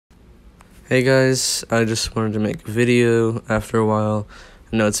Hey guys, I just wanted to make a video after a while.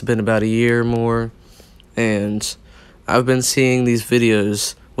 I know it's been about a year or more, and I've been seeing these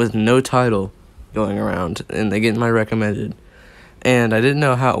videos with no title going around, and they get my recommended. And I didn't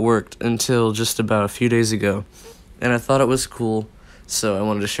know how it worked until just about a few days ago, and I thought it was cool, so I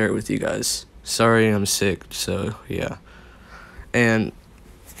wanted to share it with you guys. Sorry, I'm sick, so yeah. And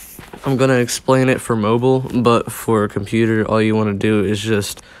I'm gonna explain it for mobile, but for a computer, all you want to do is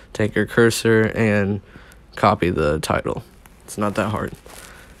just take your cursor and copy the title. It's not that hard.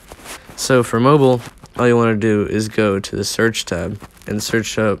 So for mobile, all you want to do is go to the search tab and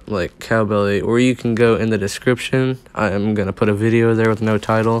search up like Cowbelly, or you can go in the description. I'm gonna put a video there with no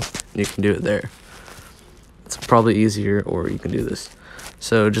title, and you can do it there. It's probably easier, or you can do this.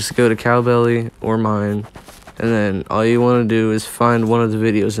 So just go to Cowbelly or mine, and then all you want to do is find one of the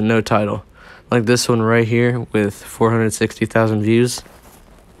videos and no title, like this one right here with 460,000 views.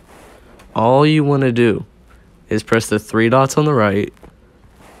 All you want to do is press the three dots on the right,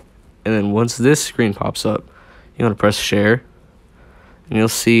 and then once this screen pops up, you want to press share, and you'll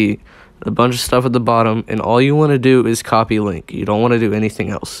see a bunch of stuff at the bottom, and all you want to do is copy link. You don't want to do anything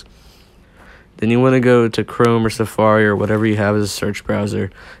else. Then you want to go to Chrome or Safari or whatever you have as a search browser,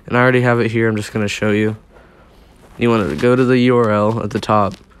 and I already have it here. I'm just going to show you. You want to go to the URL at the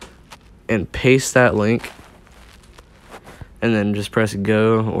top and paste that link, and then just press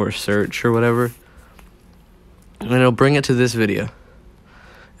go or search or whatever, and then it'll bring it to this video.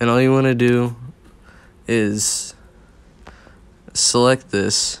 And all you want to do is select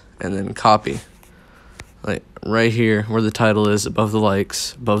this and then copy, like right here where the title is, above the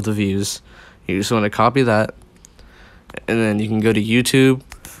likes, above the views. You just want to copy that, and then you can go to YouTube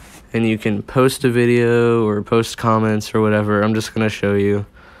and you can post a video or post comments or whatever. I'm just gonna show you.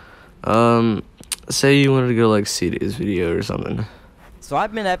 Say you wanted to go like CD's video or something. So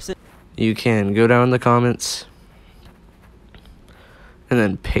I've been absent. You can go down in the comments and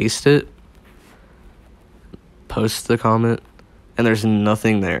then paste it, post the comment, and there's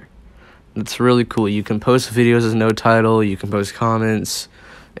nothing there. It's really cool. You can post videos with no title, you can post comments,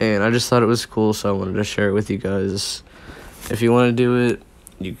 and I just thought it was cool, so I wanted to share it with you guys. If you want to do it,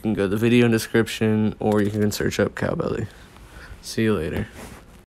 you can go to the video description, or you can search up Cowbelly. See you later.